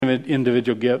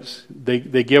individual gives. They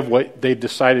give what they've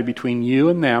decided between you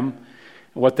and them,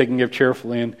 what they can give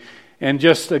cheerfully. And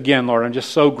just again, Lord, I'm just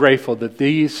so grateful that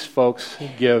these folks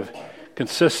give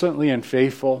consistently and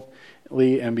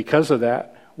faithfully, and because of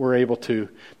that, we're able to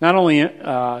not only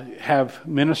have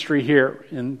ministry here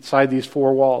inside these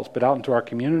four walls, but out into our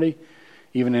community,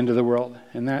 even into the world.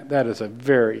 And that is a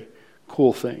very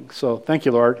cool thing. So thank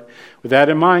you, Lord. With that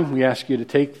in mind, we ask you to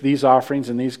take these offerings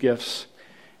and these gifts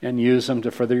and use them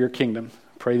to further your kingdom.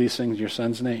 Pray these things in your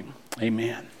Son's name.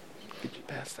 Amen. Could you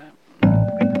pass that?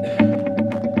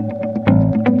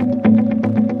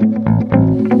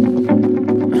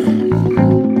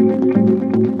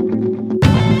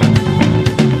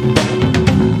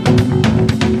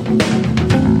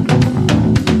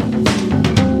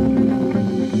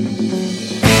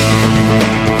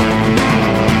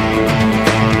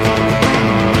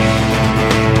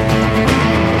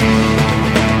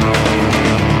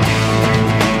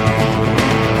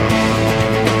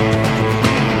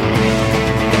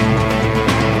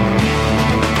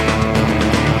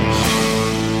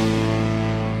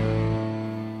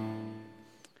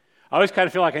 I always kind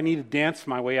of feel like I need to dance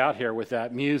my way out here with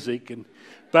that music,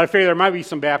 but I figure there might be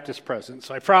some Baptists present,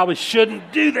 so I probably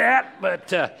shouldn't do that.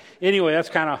 But anyway, that's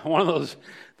kind of one of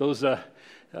those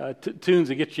tunes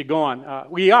that gets you going.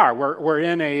 We're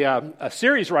in a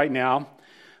series right now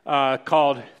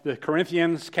called the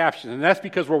Corinthians Captions, and that's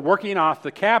because we're working off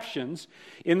the captions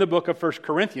in the book of 1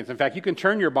 Corinthians. In fact, you can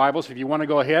turn your Bibles if you want to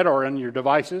go ahead, or on your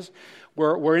devices.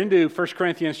 We're into 1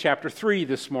 Corinthians chapter 3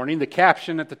 this morning. The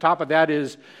caption at the top of that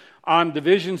is on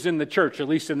divisions in the church, at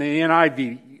least in the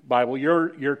NIV Bible.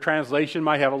 Your translation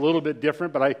might have a little bit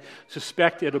different, but I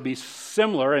suspect it'll be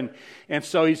similar. And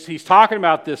so he's talking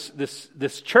about this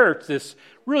church, this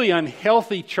really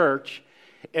unhealthy church,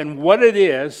 and what it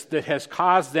is that has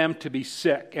caused them to be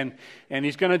sick. And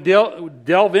he's going to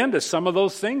delve into some of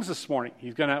those things this morning.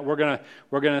 We're going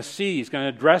to see. He's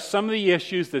going to address some of the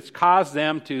issues that's caused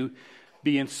them to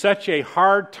be in such a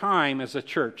hard time as a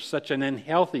church, such an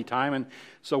unhealthy time. And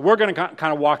so we're going to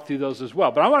kind of walk through those as well.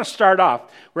 But I want to start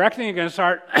off. We're actually going to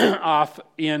start off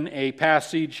in a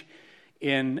passage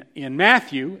in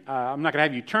Matthew. I'm not going to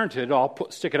have you turn to it. I'll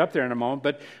stick it up there in a moment.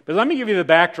 But let me give you the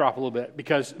backdrop a little bit.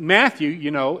 Because Matthew,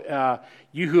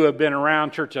 you who have been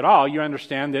around church at all, you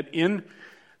understand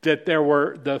that there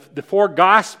were the four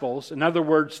Gospels. In other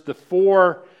words, the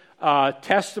four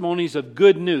testimonies of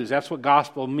good news. That's what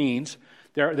gospel means.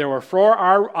 There were four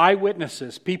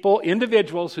eyewitnesses,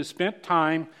 individuals who spent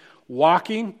time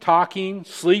walking, talking,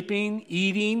 sleeping,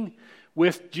 eating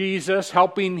with Jesus,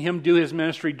 helping him do his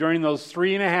ministry during those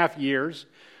 3.5 years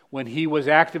when he was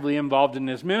actively involved in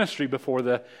his ministry before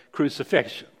the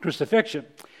crucifixion.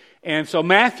 And so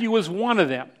Matthew was one of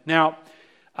them. Now,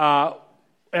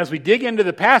 as we dig into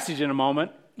the passage in a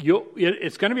moment,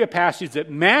 it's going to be a passage that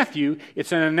Matthew,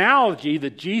 it's an analogy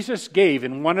that Jesus gave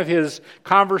in one of his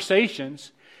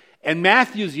conversations, and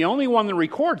Matthew's the only one that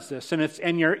records this.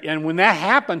 And when that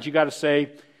happens, you got to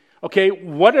say, okay,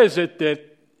 what is it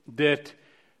that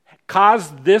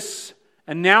caused this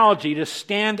analogy to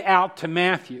stand out to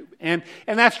Matthew? And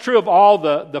that's true of all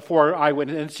the four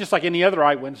eyewitnesses. It's just like any other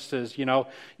eyewitnesses.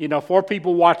 Four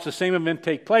people watch the same event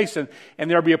take place, and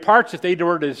there'll be parts, if they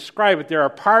were to describe it, there are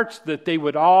parts that they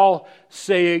would all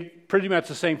say pretty much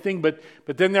the same thing, but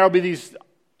then there'll be these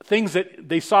things that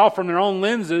they saw from their own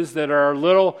lenses that are a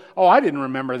little, I didn't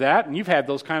remember that, and you've had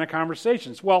those kind of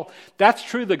conversations. Well, that's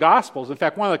true of the Gospels. In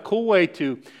fact, one of the cool ways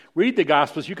to read the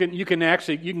Gospels, you can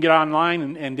get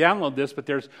online and download this, but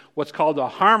there's what's called a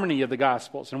harmony of the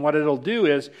Gospels. And what it'll do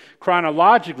is,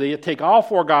 chronologically, it'll take all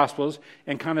four Gospels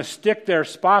and kind of stick their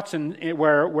spots in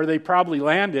where they probably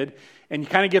landed, and you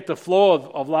kind of get the flow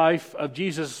of life, of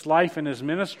Jesus' life and his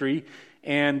ministry,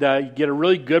 and you get a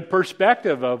really good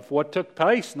perspective of what took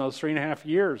place in those 3.5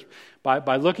 years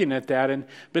by looking at that.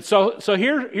 But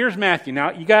here's Matthew.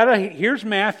 Now here's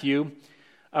Matthew.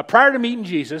 Prior to meeting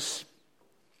Jesus,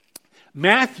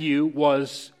 Matthew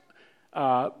was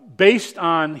based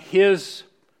on his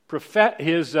profession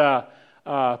is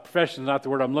not the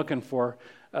word I'm looking for,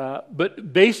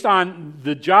 but based on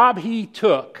the job he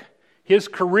took, his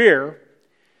career.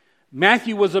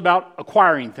 Matthew was about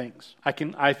acquiring things. I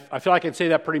feel like I can say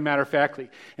that pretty matter-of-factly.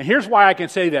 And here's why I can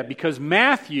say that. Because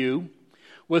Matthew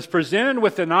was presented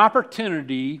with an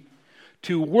opportunity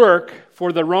to work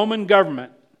for the Roman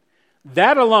government.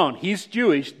 That alone, he's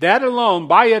Jewish, that alone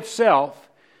by itself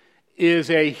is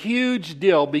a huge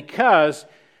deal, because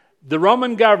the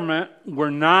Roman government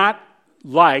were not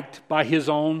liked by his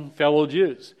own fellow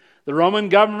Jews. The Roman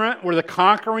government were the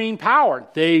conquering power.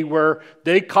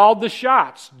 They called the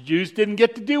shots. Jews didn't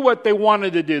get to do what they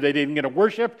wanted to do. They didn't get to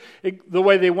worship the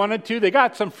way they wanted to. They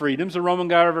got some freedoms. The Roman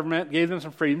government gave them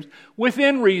some freedoms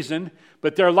within reason,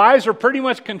 but their lives were pretty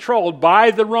much controlled by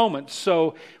the Romans.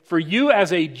 So for you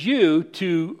as a Jew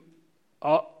to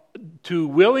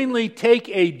willingly take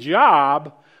a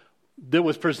job that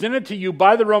was presented to you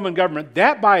by the Roman government,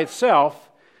 that by itself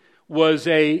was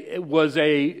going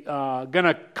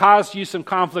to cause you some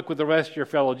conflict with the rest of your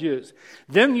fellow Jews.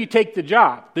 Then you take the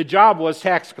job. The job was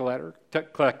tax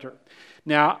collector.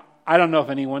 Now, I don't know if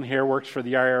anyone here works for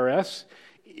the IRS.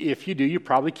 If you do, you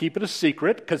probably keep it a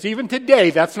secret, because even today,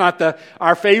 that's not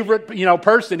our favorite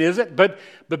person, is it? But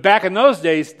back in those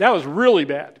days, that was really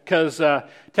bad, because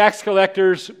tax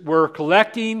collectors were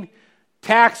collecting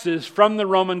taxes from the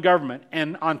Roman government,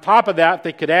 and on top of that,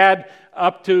 they could add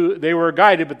up to, they were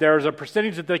guided, but there was a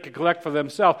percentage that they could collect for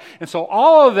themselves. And so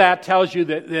all of that tells you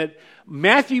that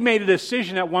Matthew made a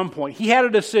decision at one point. He had a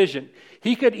decision.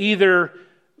 He could either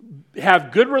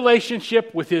have good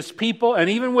relationship with his people and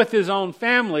even with his own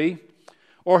family,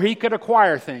 or he could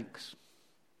acquire things.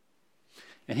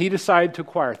 And he decided to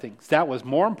acquire things. That was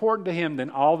more important to him than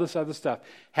all this other stuff.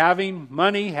 Having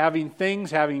money, having things,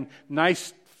 having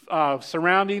nice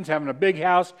surroundings, having a big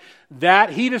house, that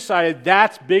he decided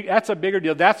that's big. That's a bigger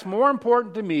deal. That's more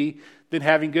important to me than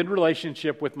having good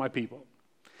relationship with my people.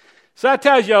 So that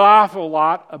tells you an awful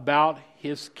lot about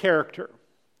his character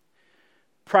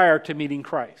prior to meeting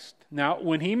Christ. Now,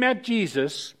 when he met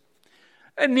Jesus,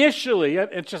 initially,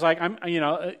 it's just like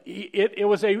it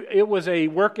was a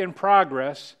work in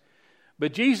progress,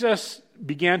 but Jesus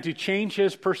began to change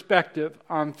his perspective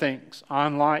on things,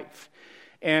 on life.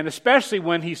 And especially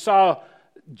when he saw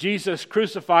Jesus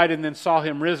crucified and then saw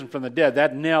him risen from the dead,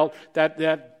 that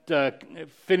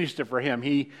finished it for him.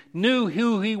 He knew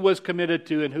who he was committed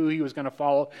to and who he was going to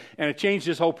follow, and it changed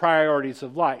his whole priorities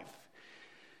of life.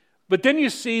 But then you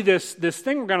see this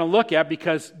thing we're going to look at,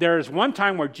 because there is one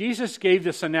time where Jesus gave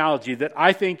this analogy that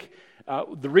I think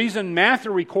the reason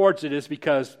Matthew records it is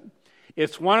because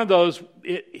it's one of those.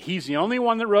 He's the only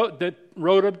one that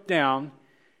wrote it down,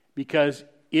 because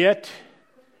it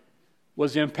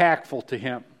was impactful to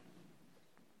him.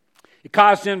 It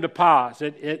caused him to pause.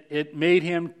 It made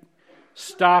him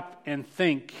stop and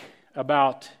think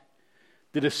about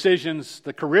the decisions,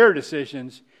 the career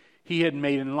decisions he had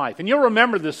made in life. And you'll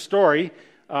remember this story.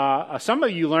 Some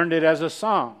of you learned it as a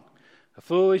song. A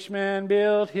foolish man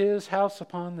built his house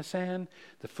upon the sand.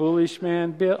 The foolish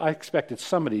man built... I expected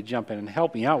somebody to jump in and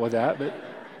help me out with that, but...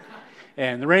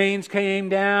 And the rains came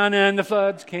down and the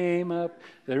floods came up.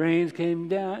 The rains came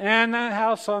down and the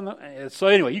house on the... So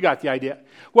anyway, you got the idea.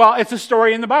 Well, it's a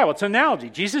story in the Bible. It's an analogy.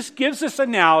 Jesus gives this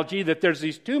analogy that there's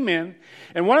these two men.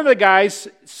 And one of the guys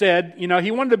said,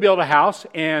 he wanted to build a house.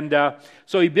 And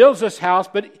so he builds this house,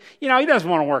 but, he doesn't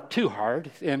want to work too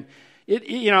hard. And,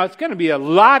 it's going to be a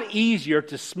lot easier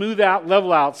to smooth out,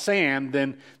 level out sand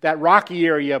than that rocky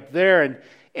area up there. And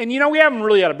we haven't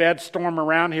really had a bad storm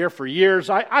around here for years.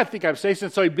 I think I've said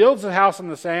since. So he builds the house in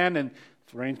the sand, and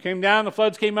the rain came down, the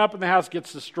floods came up, and the house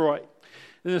gets destroyed.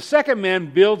 Then the second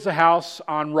man builds a house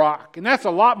on rock. And that's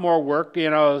a lot more work,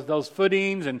 those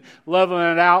footings and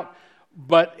leveling it out.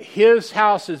 But his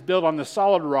house is built on the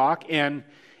solid rock, and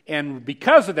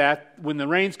because of that, when the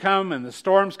rains come and the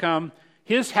storms come,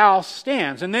 his house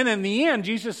stands. And then in the end,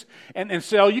 Jesus, and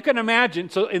so you can imagine,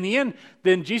 so in the end,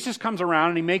 then Jesus comes around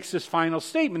and he makes this final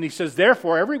statement. He says,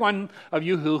 therefore, every one of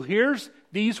you who hears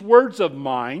these words of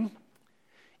mine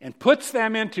and puts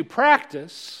them into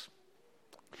practice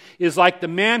is like the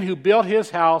man who built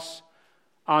his house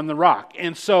on the rock.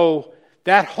 And so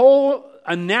that whole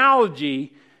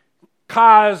analogy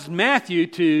caused Matthew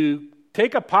to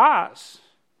take a pause.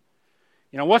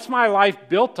 What's my life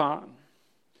built on?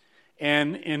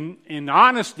 And in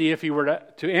honesty, if he were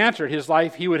to answer his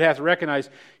life, he would have to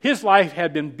recognize his life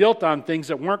had been built on things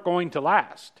that weren't going to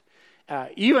last.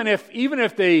 Even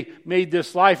if they made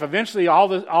this life, eventually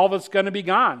all of it's going to be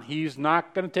gone. He's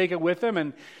not going to take it with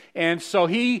him, and so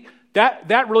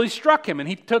that really struck him, and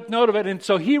he took note of it, and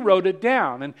so he wrote it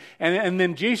down. And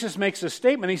then Jesus makes a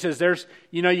statement. He says,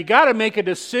 you got to make a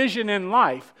decision in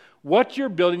life what you're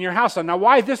building your house on. Now,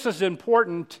 why this is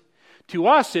important to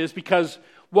us is because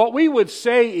what we would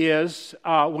say is,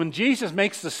 when Jesus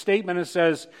makes the statement and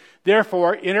says,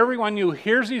 therefore, in everyone who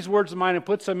hears these words of mine and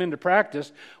puts them into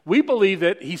practice, we believe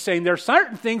that he's saying there are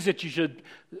certain things that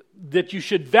you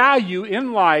should value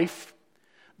in life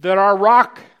that are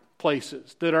rock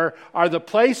places, that are the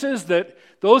places that,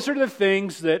 those are the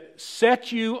things that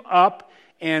set you up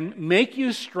and make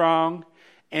you strong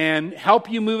and help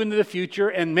you move into the future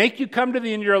and make you come to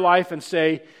the end of your life and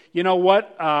say, you know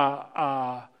what,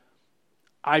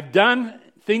 I've done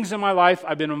things in my life,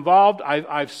 I've been involved,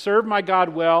 I've served my God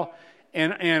well,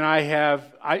 and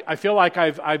I feel like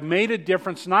I've made a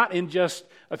difference, not in just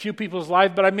a few people's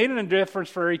lives, but I've made a difference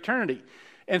for eternity.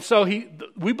 And so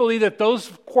we believe that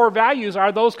those core values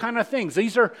are those kind of things.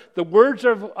 These are the words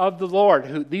of the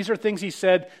Lord. These are things He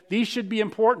said, these should be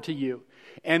important to you.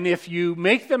 And if you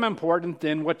make them important,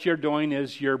 then what you're doing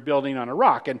is you're building on a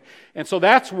rock. And so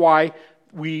that's why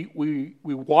we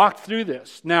walked through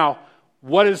this. Now,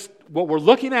 what we're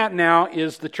looking at now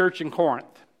is the church in Corinth.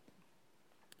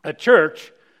 A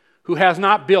church who has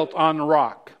not built on the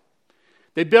rock.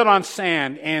 They built on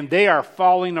sand, and they are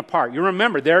falling apart. You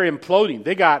remember, they're imploding.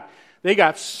 They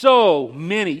got so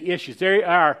many issues.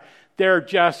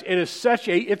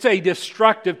 It's a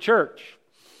destructive church.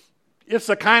 It's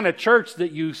the kind of church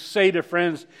that you say to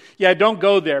friends, yeah, don't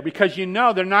go there, because you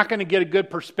know they're not going to get a good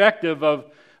perspective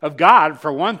of God,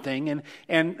 for one thing.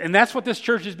 And that's what this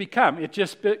church has become. It's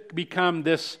just become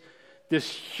this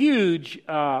huge,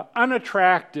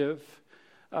 unattractive,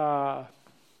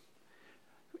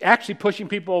 actually pushing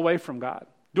people away from God.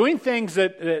 Doing things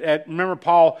that remember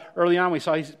Paul early on, we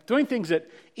saw he's doing things that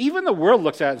even the world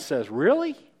looks at and says,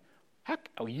 really?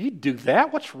 You do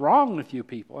that? What's wrong with you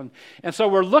people? And so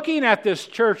we're looking at this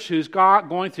church who's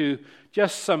going through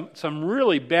just some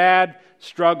really bad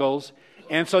struggles.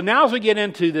 And so now as we get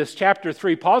into this chapter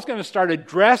 3, Paul's going to start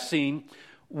addressing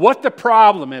what the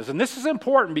problem is. And this is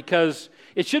important because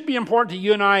it should be important to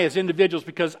you and I as individuals,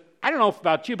 because I don't know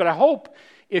about you, but I hope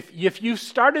if you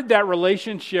started that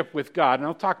relationship with God, and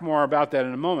I'll talk more about that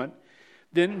in a moment,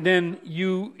 then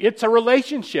it's a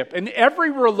relationship. And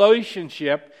every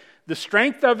relationship, the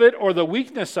strength of it or the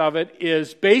weakness of it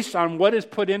is based on what is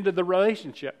put into the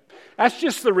relationship. That's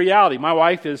just the reality. My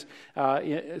wife is,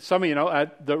 some of you know,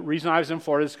 the reason I was in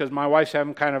Florida is because my wife's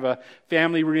having kind of a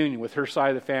family reunion with her side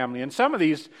of the family. And some of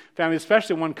these families,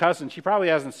 especially one cousin, she probably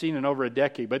hasn't seen in over a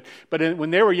decade. But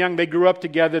when they were young, they grew up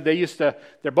together.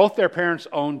 Both their parents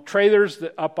owned trailers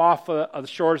up off of the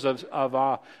shores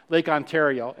of Lake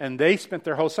Ontario. And they spent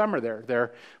their whole summer there.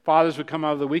 Their fathers would come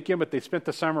out of the weekend, but they spent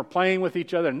the summer playing with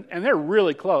each other. And they're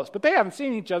really close. But they haven't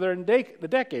seen each other in the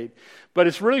decade. But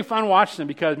it's really fun watching them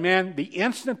because, man, the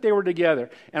instant they were together,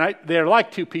 and they're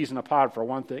like two peas in a pod for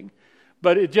one thing,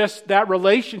 but that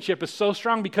relationship is so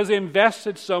strong because they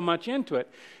invested so much into it.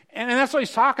 And that's what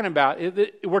he's talking about.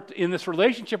 We're in this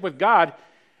relationship with God,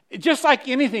 just like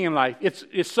anything in life,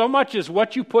 it's so much as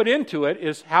what you put into it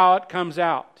is how it comes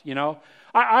out. You know,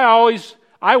 I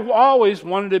always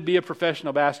wanted to be a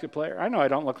professional basketball player. I know I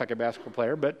don't look like a basketball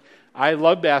player, but I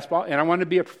love basketball, and I wanted to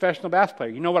be a professional basketball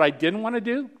player. You know what I didn't want to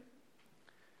do?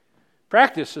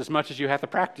 Practice as much as you have to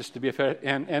practice to be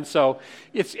and so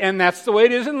that's the way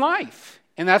it is in life,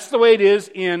 and that's the way it is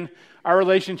in our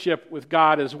relationship with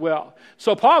God as well.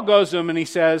 So Paul goes to them and he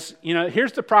says, you know,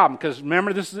 here's the problem, because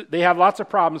remember they have lots of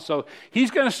problems. So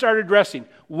he's going to start addressing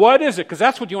what is it, because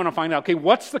that's what you want to find out. Okay,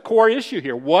 what's the core issue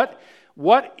here? What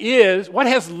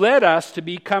has led us to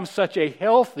become such a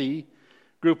healthy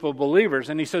group of believers?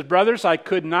 And he says, brothers, I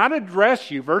could not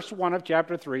address you, verse 1 of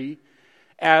chapter 3,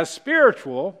 as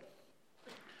spiritual,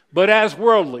 but as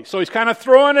worldly. So he's kind of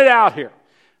throwing it out here.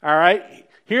 All right?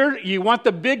 Here, you want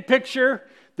the big picture.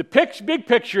 The big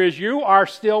picture is you are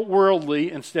still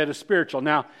worldly instead of spiritual.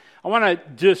 Now, I want to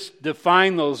just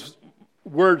define those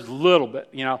words a little bit,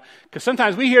 you know, because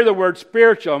sometimes we hear the word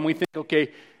spiritual and we think,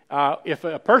 okay, if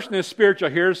a person is spiritual,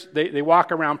 they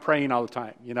walk around praying all the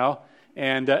time, you know,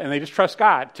 and they just trust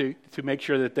God to make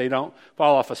sure that they don't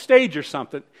fall off a stage or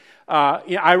something.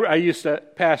 I used to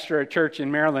pastor a church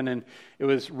in Maryland, and it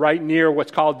was right near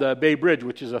what's called the Bay Bridge,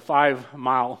 which is a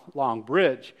 5-mile long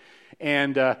bridge.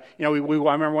 And I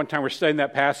remember one time we're studying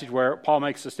that passage where Paul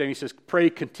makes the statement. He says,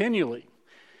 "Pray continually."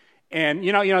 And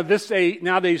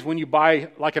nowadays when you buy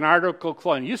like an article of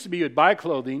clothing, it used to be you'd buy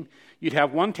clothing, you'd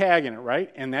have one tag in it,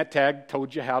 right? And that tag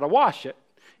told you how to wash it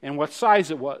and what size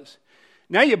it was.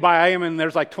 Now you buy them and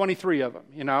there's like 23 of them,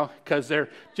 you know, because they're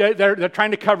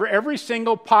trying to cover every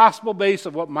single possible base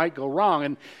of what might go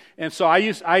wrong. And so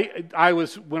I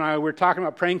was when we were talking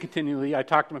about praying continually, I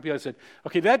talked to my people. I said,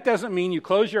 okay, that doesn't mean you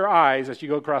close your eyes as you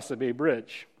go across the Bay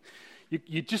Bridge.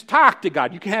 You just talk to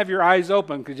God. You can have your eyes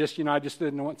open because I just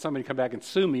didn't want somebody to come back and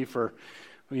sue me for,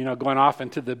 going off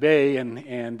into the bay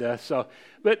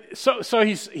so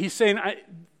he's saying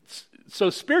so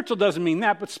spiritual doesn't mean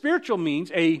that, but spiritual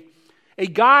means a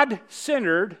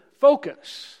God-centered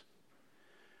focus.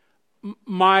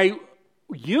 My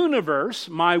universe,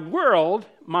 my world,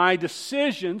 my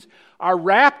decisions are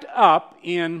wrapped up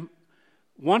in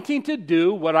wanting to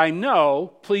do what I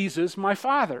know pleases my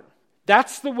Father.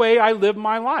 That's the way I live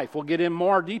my life. We'll get in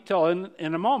more detail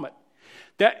in a moment.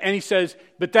 And he says,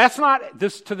 but that's not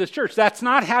this to this church. That's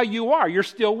not how you are. You're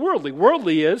still worldly.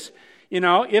 Worldly is,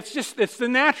 it's the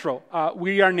natural.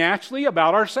 We are naturally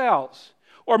about ourselves.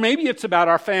 Or maybe it's about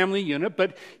our family unit,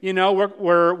 but,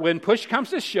 we're when push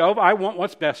comes to shove, I want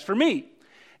what's best for me.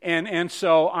 And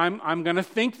so I'm going to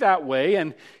think that way.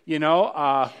 And,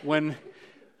 when,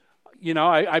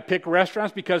 I pick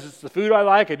restaurants because it's the food I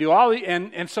like. I do all the,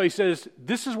 and so he says,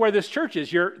 this is where this church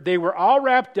is. They were all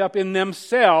wrapped up in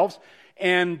themselves.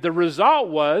 And the result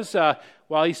was,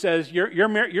 he says,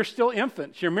 you're still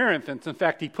infants. You're mere infants. In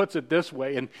fact, he puts it this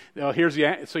way. And so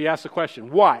he asks the question,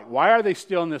 why? Why are they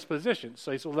still in this position?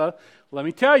 So he says, well, let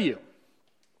me tell you.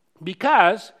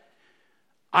 Because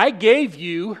I gave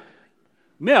you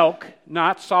milk,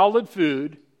 not solid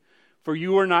food, for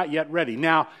you are not yet ready.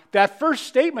 Now, that first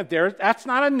statement there, that's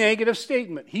not a negative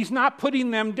statement. He's not putting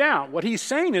them down. What he's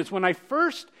saying is, when I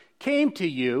first came to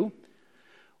you,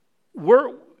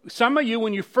 some of you,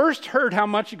 when you first heard how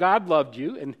much God loved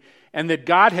you and that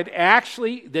God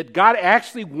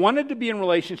actually wanted to be in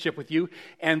relationship with you,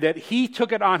 and that he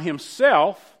took it on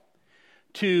himself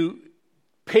to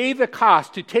pay the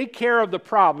cost, to take care of the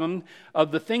problem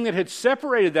of the thing that had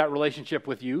separated that relationship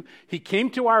with you. He came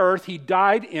to our earth. He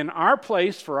died in our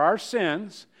place for our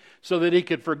sins so that he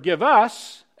could forgive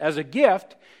us as a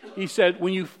gift. He said,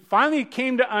 when you finally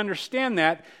came to understand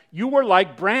that, you were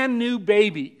like brand new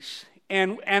babies.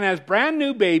 And as brand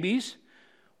new babies,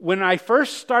 when I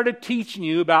first started teaching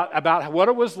you about what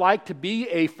it was like to be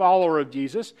a follower of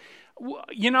Jesus,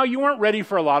 you weren't ready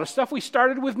for a lot of stuff. We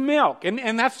started with milk,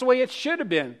 and that's the way it should have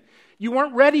been. You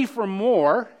weren't ready for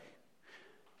more.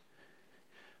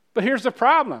 But here's the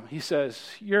problem. He says,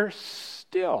 you're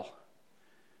still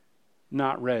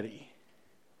not ready.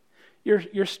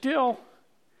 You're still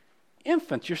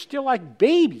infants. You're still like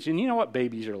babies. And you know what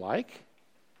babies are like.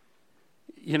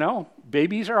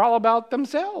 Babies are all about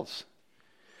themselves.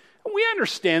 We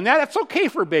understand that. It's okay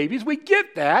for babies. We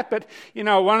get that. But,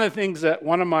 one of the things that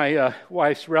one of my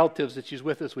wife's relatives that she's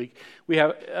with this week,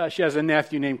 she has a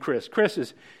nephew named Chris.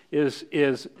 Chris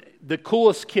is the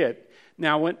coolest kid.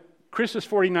 Now, when Chris is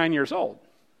 49 years old.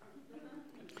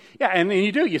 Yeah, and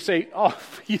you say, oh,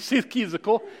 you see he's the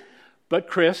cool. But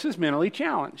Chris is mentally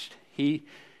challenged. He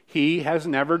has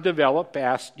never developed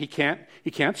past, he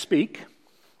can't speak.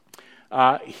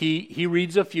 He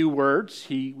reads a few words.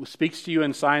 He speaks to you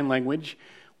in sign language,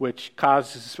 which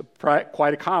causes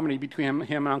quite a comedy between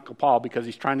him and Uncle Paul, because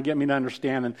he's trying to get me to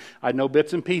understand. And I know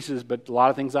bits and pieces, but a lot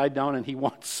of things I don't. And he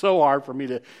wants so hard for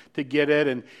me to get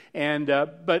it.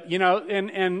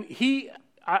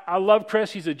 I love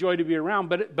Chris. He's a joy to be around.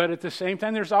 But at the same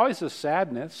time, there's always a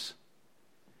sadness,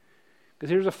 because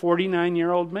here's a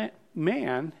 49-year-old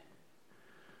man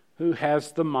who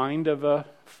has the mind of a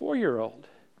 4-year-old.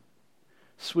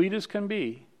 Sweet as can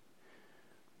be,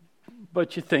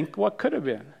 but you think what could have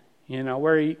been,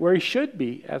 where he should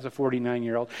be as a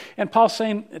 49-year-old. And Paul's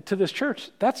saying to this church,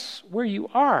 that's where you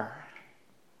are.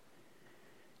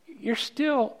 You're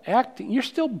still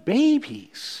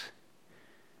babies.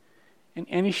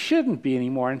 And you shouldn't be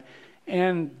anymore.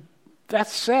 And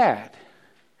that's sad.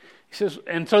 He says,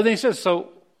 and so then he says, so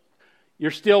you're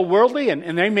still worldly,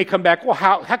 and they may come back, well,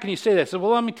 how can you say that? So,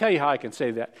 well, let me tell you how I can say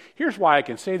that. Here's why I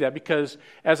can say that, because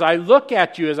as I look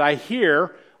at you, as I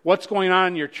hear what's going on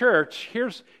in your church,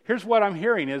 here's what I'm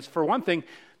hearing is, for one thing,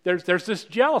 there's this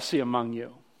jealousy among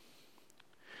you.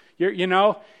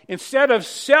 Instead of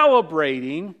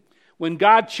celebrating when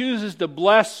God chooses to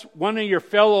bless one of your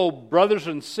fellow brothers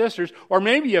and sisters, or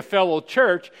maybe a fellow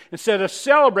church, instead of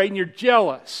celebrating, you're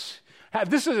jealous.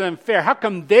 This isn't unfair. How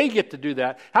come they get to do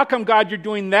that? How come, God, you're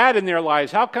doing that in their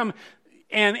lives? How come?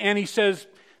 And he says,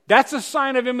 that's a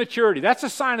sign of immaturity. That's a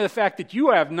sign of the fact that you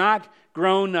have not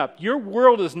grown up. Your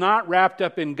world is not wrapped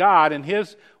up in God and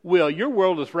his will. Your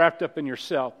world is wrapped up in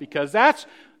yourself, because that's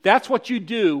what you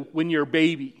do when you're a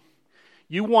baby.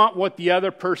 You want what the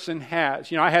other person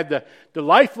has. I had the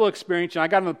delightful experience, and I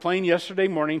got on the plane yesterday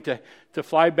morning to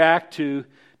fly back to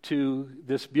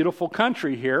this beautiful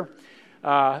country here.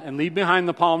 And leave behind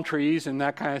the palm trees and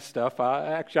that kind of stuff.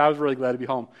 I was really glad to be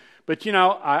home. But,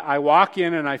 I walk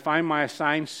in and I find my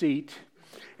assigned seat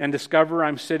and discover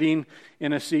I'm sitting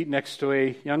in a seat next to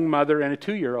a young mother and a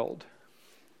 2-year-old.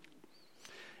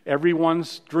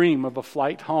 Everyone's dream of a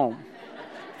flight home.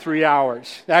 3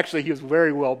 hours. Actually, he was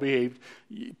very well behaved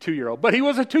 2-year-old, but he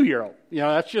was a 2-year-old.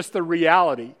 That's just the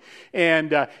reality.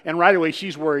 And right away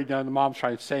she's worried. The mom's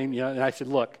trying to say, and I said,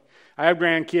 look, I have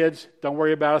grandkids. Don't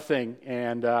worry about a thing.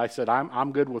 And I said,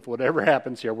 I'm good with whatever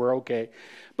happens here. We're okay.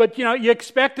 But, you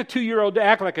expect a 2-year-old to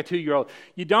act like a 2-year-old.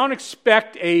 You don't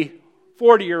expect a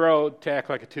 40-year-old to act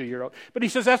like a 2-year-old. But he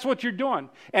says, that's what you're doing.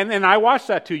 And then I watched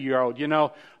that 2-year-old,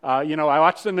 I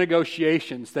watched the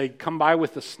negotiations. They come by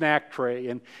with the snack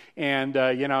tray.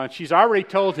 And she's already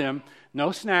told him,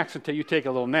 no snacks until you take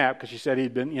a little nap, because she said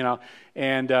he'd been,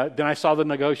 and then I saw the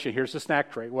negotiation. Here's the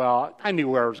snack tray. Well, I knew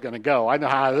where it was going to go. I know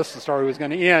how this story was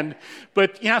going to end.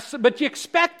 But, but you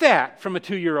expect that from a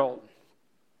 2-year-old.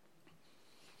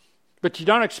 But you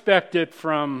don't expect it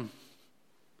from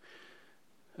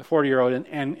a 40-year-old.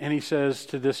 And he says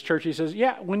to this church, he says,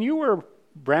 yeah, when you were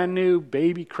brand new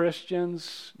baby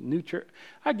Christians, new church,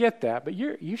 I get that, but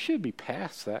you should be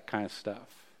past that kind of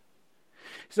stuff.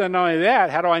 He said, not only that,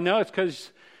 how do I know? It's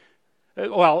because,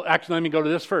 actually, let me go to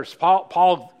this first.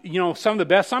 Paul,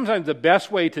 sometimes the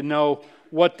best way to know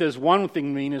what does one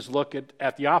thing mean is look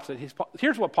at the opposite.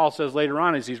 Here's what Paul says later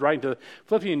on as he's writing to the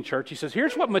Philippian church. He says,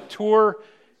 here's what mature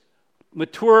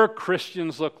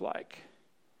Christians look like.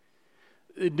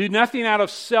 Do nothing out of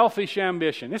selfish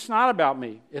ambition. It's not about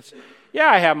me.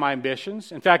 I have my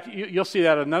ambitions. In fact, you'll see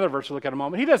that in another verse we'll look at in a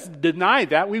moment. He doesn't deny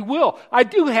that. We will. I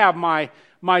do have my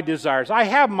desires. I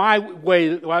have my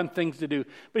way on things to do.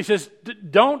 But he says,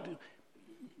 don't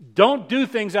do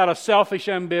things out of selfish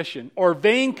ambition or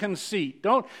vain conceit.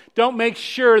 Don't make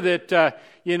sure that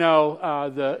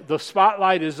the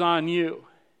spotlight is on you.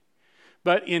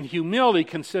 But in humility,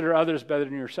 consider others better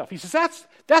than yourself. He says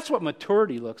that's what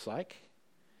maturity looks like.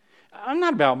 I'm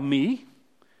not about me.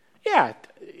 Yeah,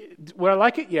 would I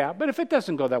like it? Yeah, but if it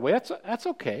doesn't go that way, that's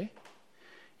okay.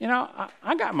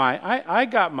 I got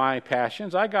my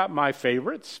passions, I got my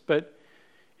favorites, but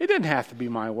it didn't have to be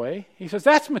my way. He says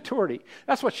that's maturity.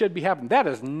 That's what should be happening. That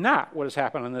is not what has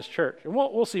happened in this church, and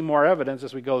we'll see more evidence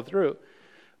as we go through.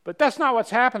 But that's not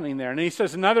what's happening there. And he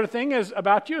says another thing is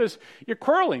about you is you're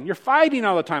quarreling, you're fighting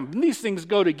all the time. And these things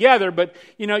go together, but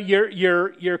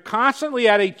you're constantly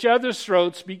at each other's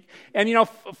throats. And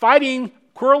fighting,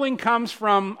 quarreling comes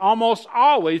from almost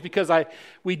always because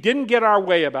we didn't get our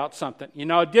way about something.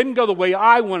 It didn't go the way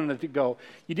I wanted it to go.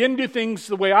 You didn't do things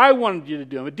the way I wanted you to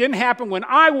do them. It didn't happen when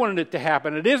I wanted it to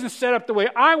happen. It isn't set up the way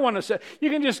I want to set. You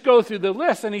can just go through the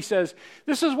list. And he says,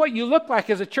 this is what you look like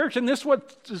as a church, and this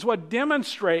is what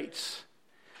demonstrates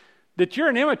that you're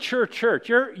an immature church.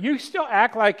 You still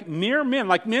act like mere men,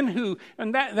 like men who,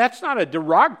 and that's not a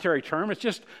derogatory term. It's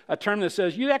just a term that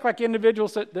says you act like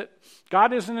individuals that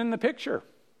God isn't in the picture.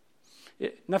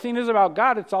 Nothing is about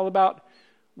God. It's all about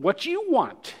what you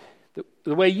want,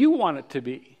 the way you want it to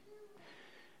be.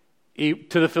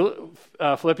 To the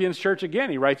Philippians church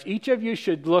again, he writes, each of you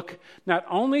should look not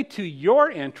only to your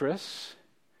interests,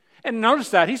 and notice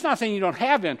that he's not saying you don't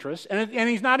have interests, and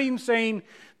he's not even saying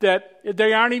that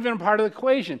they aren't even a part of the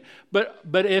equation. But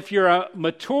if you're a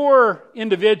mature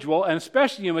individual, and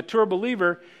especially a mature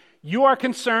believer, you are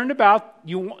concerned about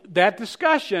that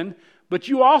discussion, but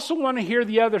you also want to hear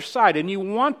the other side, and you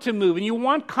want to move, and you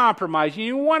want compromise, and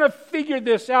you want to figure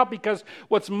this out, because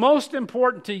what's most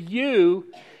important to you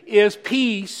is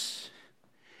peace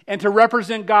and to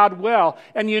represent God well.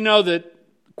 And you know that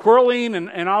quarreling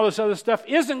and all this other stuff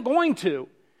isn't going to.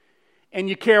 And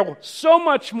you care so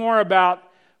much more about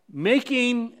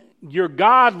making your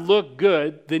God look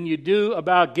good than you do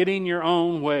about getting your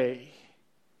own way.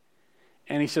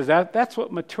 And he says that's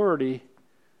what maturity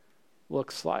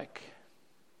looks like.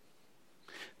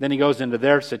 Then he goes into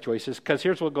their situation, because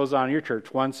here's what goes on in your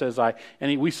church. One says,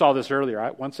 we saw this earlier,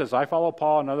 right? One says, I follow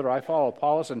Paul, another, I follow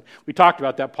Apollos. And we talked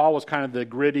about that. Paul was kind of the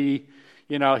gritty,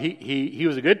 he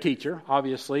was a good teacher,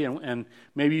 obviously, and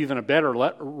maybe even a better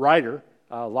writer.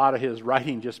 A lot of his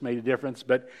writing just made a difference,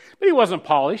 but he wasn't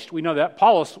polished. We know that.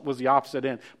 Apollos was the opposite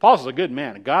end. Apollos was a good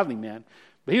man, a godly man,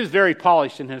 but he was very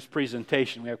polished in his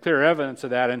presentation. We have clear evidence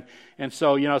of that. And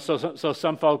so, so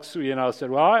some folks, said,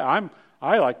 well,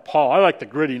 I like Paul. I like the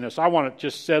grittiness. I want it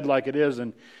just said like it is.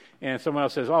 And someone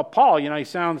else says, oh, Paul, he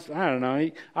sounds, I don't know.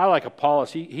 I like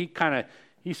Apollos. He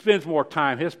spends more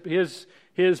time.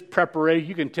 His preparation,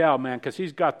 you can tell, man, because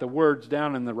he's got the words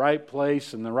down in the right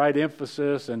place and the right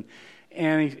emphasis. And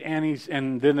then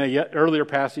the earlier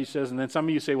passage says, and then some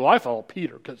of you say, well, I follow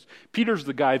Peter, because Peter's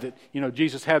the guy that,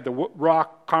 Jesus had the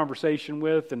rock conversation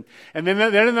with. And then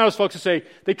those folks that say,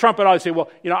 they trump it all. They say, well,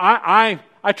 I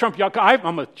trump you.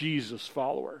 I'm a Jesus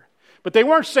follower. But they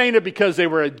weren't saying it because they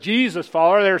were a Jesus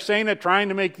follower. They were saying it trying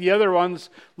to make the other ones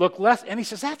look less. And he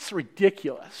says, that's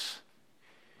ridiculous.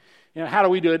 How do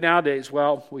we do it nowadays?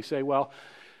 Well, we say, well,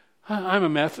 I'm a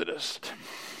Methodist.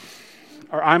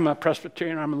 or I'm a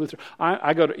Presbyterian, I'm a Lutheran.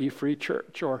 I go to E-Free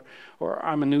Church, or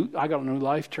I go to New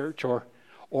Life Church, or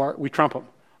we trump them.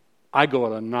 I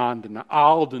go to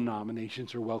all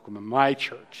denominations are welcome in my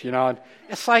church, And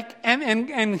it's like,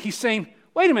 and he's saying,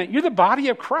 wait a minute, you're the body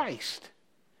of Christ.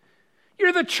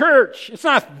 You're the church. It's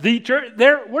not the church.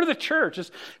 We're the church.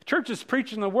 The church is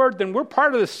preaching the word. Then we're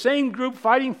part of the same group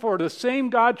fighting for the same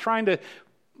God, trying to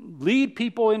lead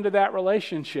people into that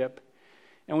relationship.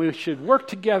 And we should work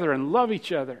together and love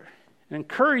each other and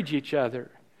encourage each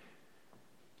other.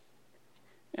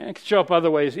 And it can show up other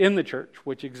ways in the church,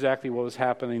 which exactly what was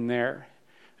happening there.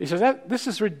 He says, this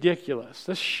is ridiculous.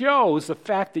 This shows the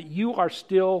fact that you are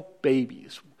still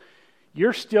babies.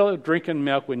 You're still drinking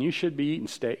milk when you should be eating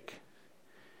steak.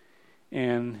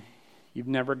 And you've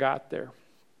never got there.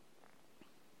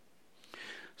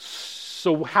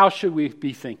 So how should we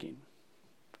be thinking?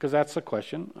 Because that's the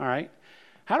question, all right?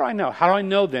 How do I know? How do I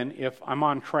know then if I'm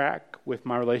on track with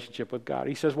my relationship with God?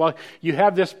 He says, well, you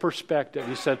have this perspective.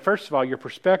 He said, first of all, your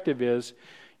perspective is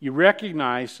you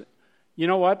recognize, you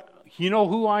know what? You know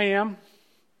who I am?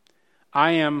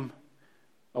 I am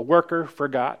a worker for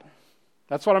God.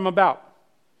 That's what I'm about.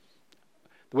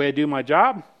 The way I do my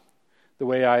job, the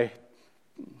way I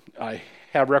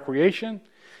have recreation,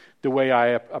 the way I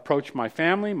approach my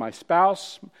family, my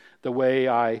spouse, the way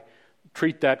I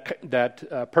treat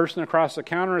that person across the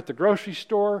counter at the grocery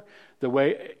store, the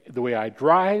way I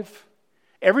drive.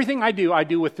 Everything I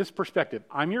do with this perspective.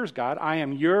 I'm yours, God. I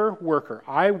am your worker.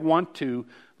 I want to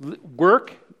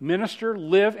work, minister,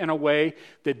 live in a way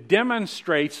that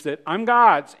demonstrates that I'm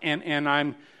God's, and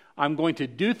I'm going to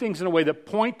do things in a way that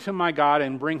point to my God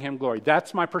and bring him glory.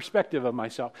 That's my perspective of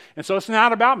myself. And so it's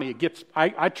not about me.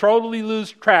 I totally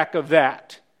lose track of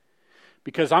that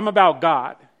because I'm about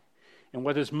God. And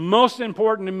what is most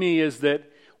important to me is that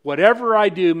whatever I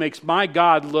do makes my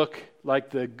God look like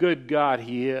the good God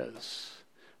he is,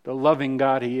 the loving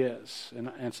God he is.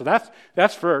 And so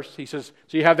that's first. He says,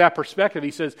 so you have that perspective.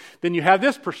 He says, then you have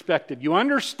this perspective. You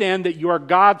understand that you are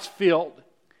God's field.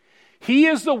 He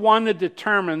is the one that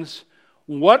determines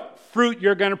what fruit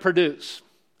you're going to produce.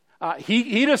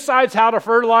 He decides how to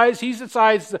fertilize. He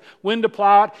decides when to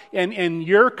plow it, and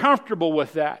you're comfortable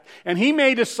with that. And he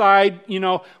may decide,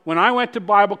 when I went to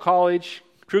Bible college,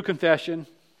 true confession,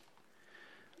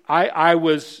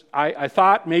 I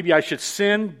thought maybe I should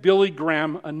send Billy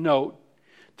Graham a note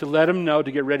to let him know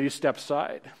to get ready to step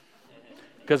aside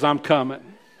because I'm coming.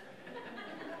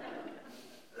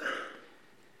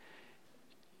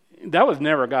 That was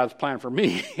never God's plan for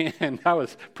me, and I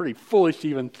was pretty foolish to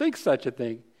even think such a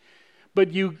thing.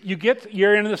 But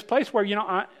you're in this place where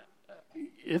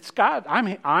it's God.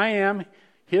 I am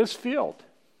his field.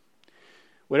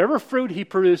 Whatever fruit he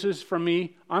produces from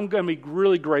me, I'm going to be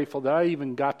really grateful that I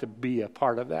even got to be a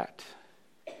part of that.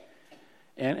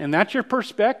 And that's your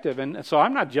perspective. And so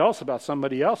I'm not jealous about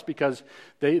somebody else because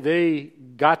they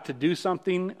got to do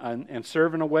something and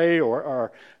serve in a way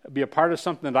or be a part of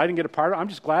something that I didn't get a part of. I'm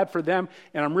just glad for them,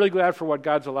 and I'm really glad for what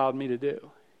God's allowed me to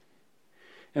do.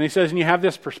 And he says, and you have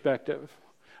this perspective.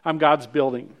 I'm God's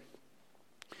building.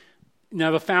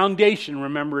 Now the foundation,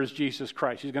 remember, is Jesus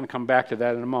Christ. He's going to come back to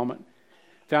that in a moment.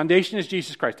 Foundation is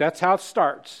Jesus Christ. That's how it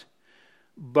starts.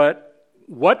 But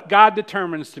what God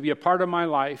determines to be a part of my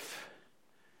life,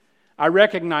 I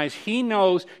recognize he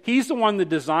knows. He's the one that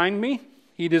designed me.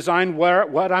 He designed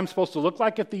what I'm supposed to look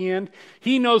like at the end.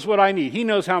 He knows what I need. He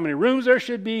knows how many rooms there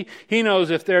should be. He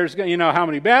knows if there's, how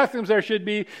many bathrooms there should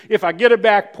be. If I get a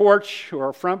back porch or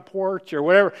a front porch or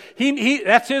whatever,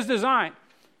 that's his design.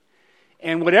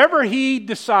 And whatever he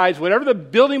decides, whatever the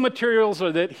building materials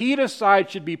are that he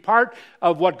decides should be part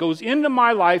of what goes into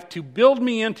my life to build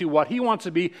me into what he wants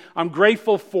to be, I'm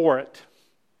grateful for it.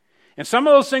 And some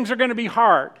of those things are going to be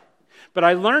hard. But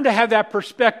I learned to have that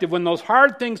perspective. When those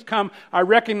hard things come, I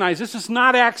recognize this is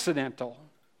not accidental.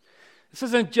 This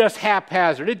isn't just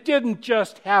haphazard. It didn't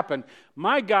just happen.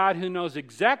 My God, who knows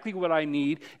exactly what I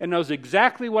need and knows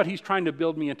exactly what he's trying to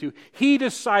build me into, he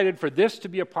decided for this to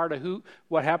be a part of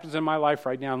what happens in my life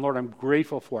right now. And Lord, I'm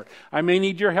grateful for it. I may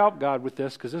need your help, God, with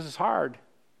this because this is hard.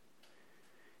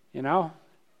 But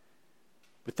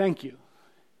thank you.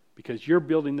 Because you're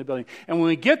building the building. And when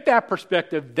we get that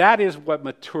perspective, that is what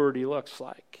maturity looks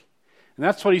like. And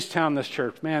that's what he's telling this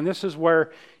church. Man, this is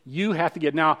where you have to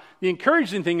get. Now, the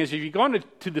encouraging thing is if you go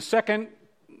into the second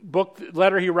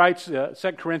letter he writes, 2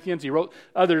 Corinthians, he wrote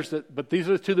others, but these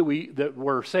are the two that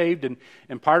were saved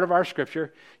and part of our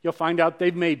scripture. You'll find out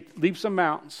they've made leaps and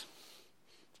bounds.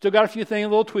 Still got a few things,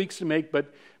 little tweaks to make,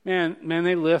 but man,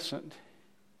 they listened.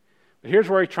 But here's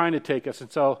where he's trying to take us.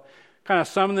 And so, kind of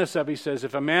summing this up, he says,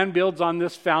 if a man builds on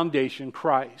this foundation,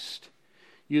 Christ,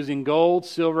 using gold,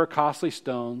 silver, costly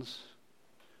stones,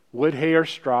 wood, hay, or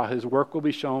straw. His work will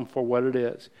be shown for what it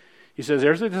is. He says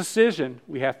there's a decision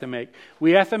we have to make.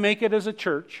 We have to make it as a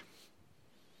church.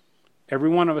 Every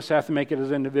one of us have to make it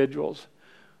as individuals.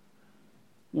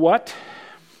 What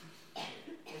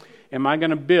am I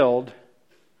going to build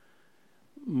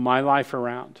my life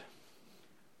around?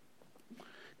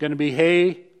 Going to be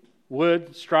hay,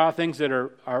 wood, straw, things that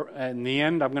are in the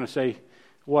end, I'm going to say,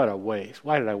 what a waste.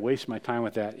 Why did I waste my time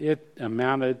with that? It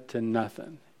amounted to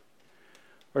nothing.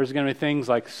 Or is it going to be things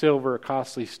like silver,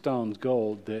 costly stones,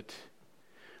 gold, that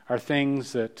are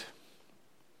things that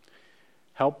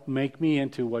help make me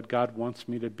into what God wants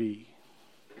me to be?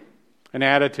 An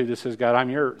attitude that says, God, I'm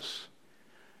yours.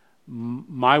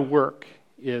 My work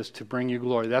is to bring you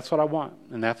glory. That's what I want,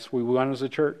 and that's what we want as a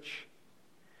church.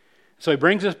 So he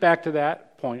brings us back to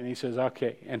that point, and he says,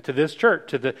 okay, and to this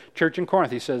church, to the church in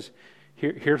Corinth, he says,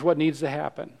 here's what needs to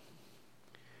happen.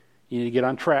 You need to get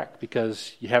on track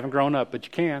because you haven't grown up, but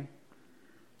you can.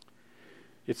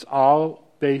 It's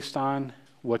all based on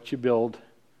what you build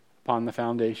upon the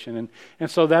foundation. And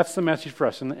so that's the message for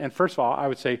us. And first of all, I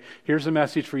would say, here's the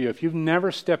message for you. If you've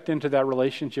never stepped into that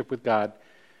relationship with God,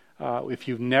 if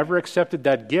you've never accepted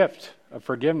that gift of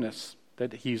forgiveness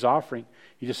that he's offering,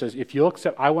 he just says, if you'll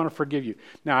accept, I want to forgive you.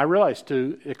 Now, I realize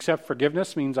to accept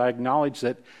forgiveness means I acknowledge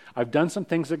that I've done some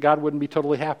things that God wouldn't be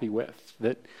totally happy with.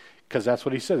 Because that's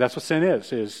what he said. That's what sin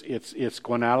is it's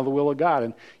going out of the will of God.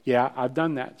 And yeah, I've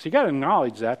done that. So you got to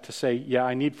acknowledge that to say, yeah,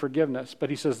 I need forgiveness.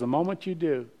 But he says the moment you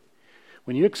do,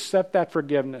 when you accept that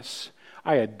forgiveness,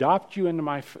 I adopt you into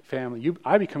my family.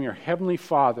 I become your heavenly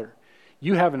Father.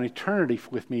 You have an eternity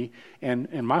with me, and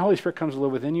my Holy Spirit comes to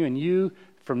live within you, and you,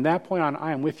 from that point on,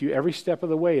 I am with you every step of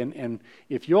the way. And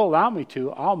if you'll allow me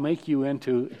to, I'll make you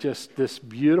into just this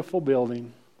beautiful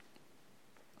building.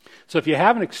 So if you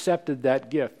haven't accepted that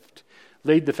gift,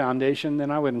 laid the foundation, then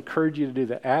I would encourage you to do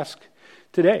that.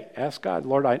 Ask God,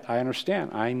 Lord, I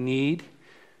understand.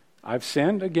 I've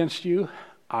sinned against you.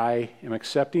 I am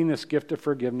accepting this gift of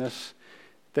forgiveness.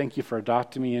 Thank you for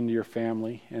adopting me into your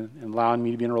family and allowing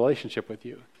me to be in a relationship with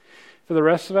you. For the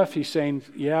rest of us, he's saying,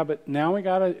 yeah, but now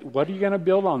what are you going to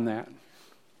build on that?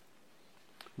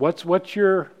 What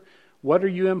are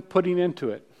you putting into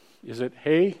it? Is it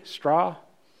hay, straw,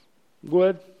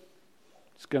 wood?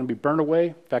 It's going to be burnt away.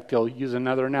 In fact, he'll use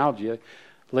another analogy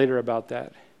later about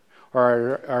that.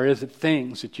 Or is it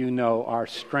things that you know are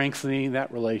strengthening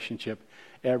that relationship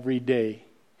every day?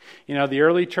 You know, the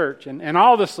early church, and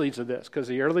all this leads to this, because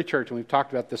the early church, and we've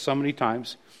talked about this so many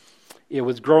times, it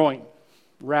was growing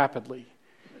rapidly.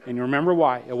 And you remember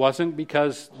why? It wasn't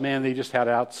because, man, they just had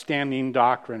outstanding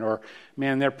doctrine, or,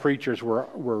 man, their preachers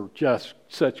were just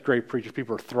such great preachers.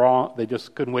 People were thronged. They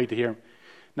just couldn't wait to hear them.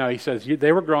 No, he says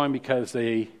they were growing because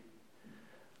they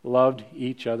loved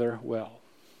each other well.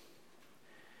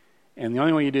 And the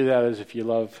only way you do that is if you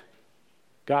love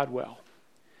God well.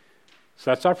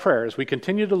 So that's our prayer as we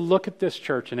continue to look at this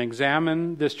church and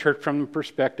examine this church from the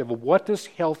perspective of what does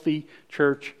healthy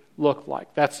church look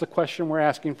like? That's the question we're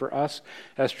asking for us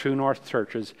as True North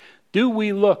churches. Do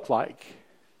we look like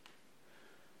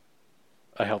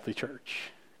a healthy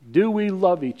church? Do we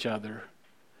love each other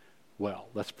well?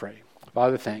 Let's pray.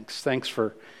 Father, thanks. Thanks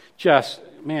for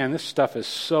this stuff is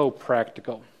so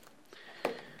practical.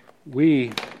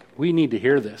 We need to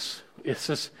hear this. It's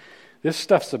just, this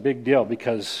stuff's a big deal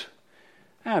because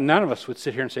none of us would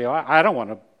sit here and say, oh, I don't want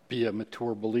to be a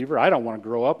mature believer. I don't want to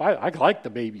grow up. I like the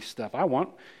baby stuff. I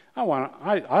don't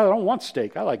want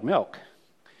steak. I like milk.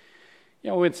 You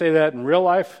know, we'd say that in real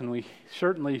life, and we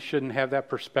certainly shouldn't have that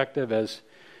perspective as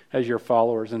your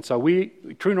followers. And so we,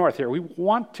 True North here, we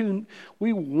want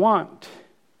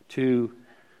to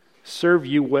serve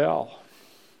you well.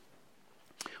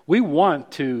 We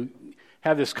want to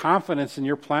have this confidence in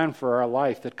your plan for our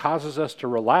life that causes us to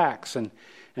relax and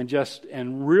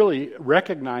really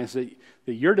recognize that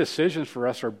your decisions for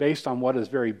us are based on what is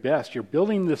very best. You're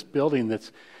building this building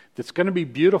that's going to be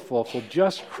beautiful if we'll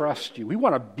just trust you. We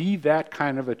want to be that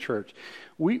kind of a church.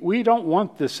 We don't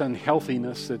want this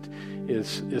unhealthiness that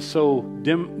is so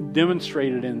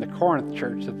demonstrated in the Corinth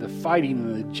church, that the fighting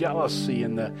and the jealousy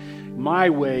and the my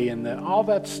way and all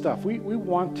that stuff. We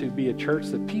want to be a church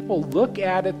that people look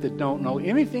at it that don't know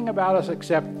anything about us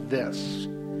except this.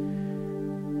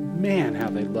 Man, how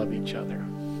they love each other.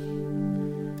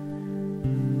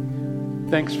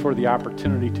 Thanks for the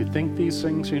opportunity to think these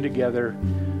things through together,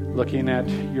 looking at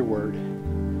your word.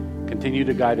 Continue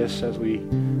to guide us as we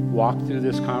walk through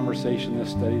this conversation,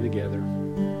 this study together.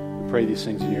 We pray these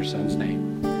things in your Son's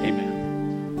name.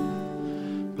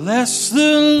 Amen. Bless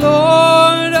the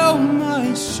Lord, oh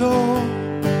my soul.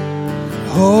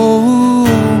 Oh,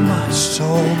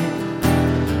 soul,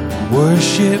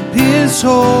 worship His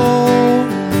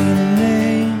holy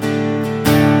name.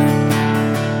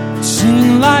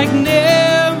 Sing like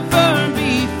never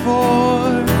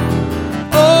before.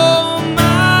 Oh,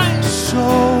 my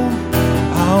soul,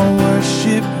 I'll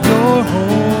worship Your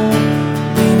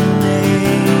holy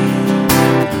name.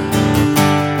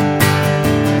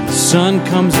 The sun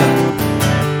comes up.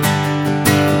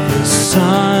 The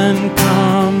sun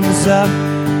comes up.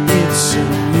 It's a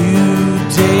new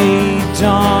day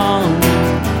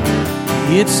dawning.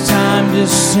 It's time to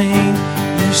sing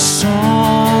your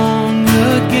song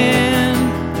again.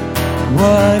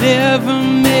 Whatever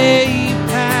may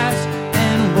pass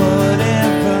and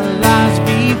whatever lies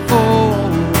before,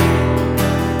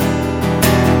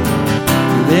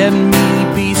 let me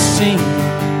be singing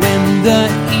when the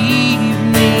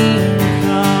evening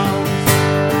comes.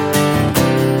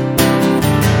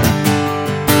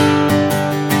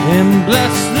 And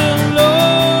bless the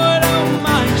Lord, oh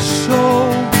my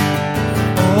soul,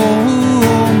 oh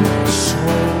my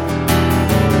soul,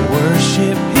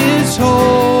 worship His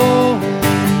holy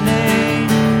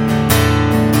name.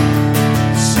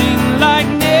 Sing like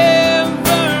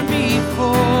never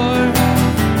before.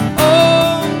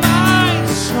 Oh my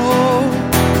soul,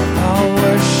 I'll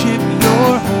worship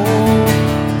Your holy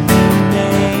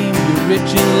name. You're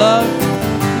rich in love,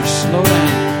 you're slow to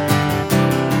anger.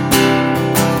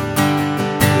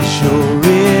 You're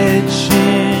rich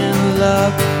in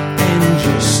love and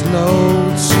you're slow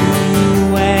to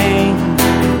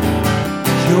anger.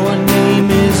 Your name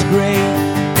is great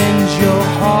and Your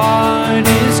heart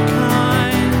is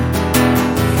kind.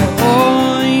 For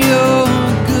all Your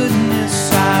goodness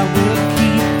I will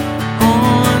keep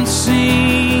on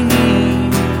singing.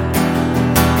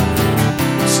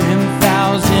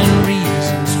 10,000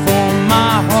 reasons for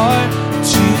my heart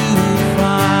to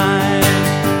find.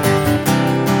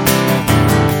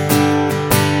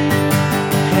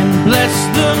 Bless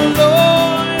the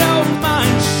Lord, oh my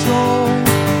soul,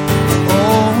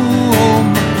 oh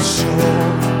my soul,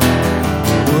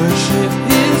 worship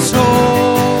His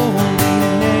holy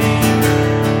name.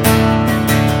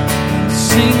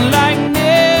 Sing like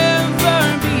never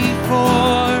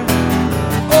before.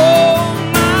 Oh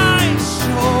my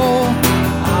soul,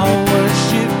 I'll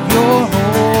worship Your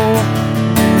holy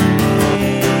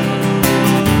name.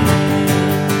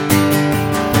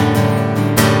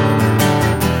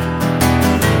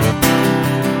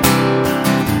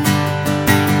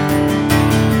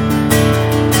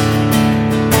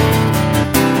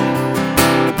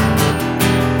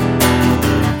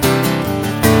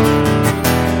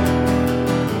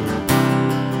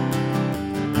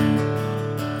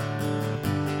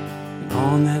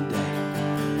 On that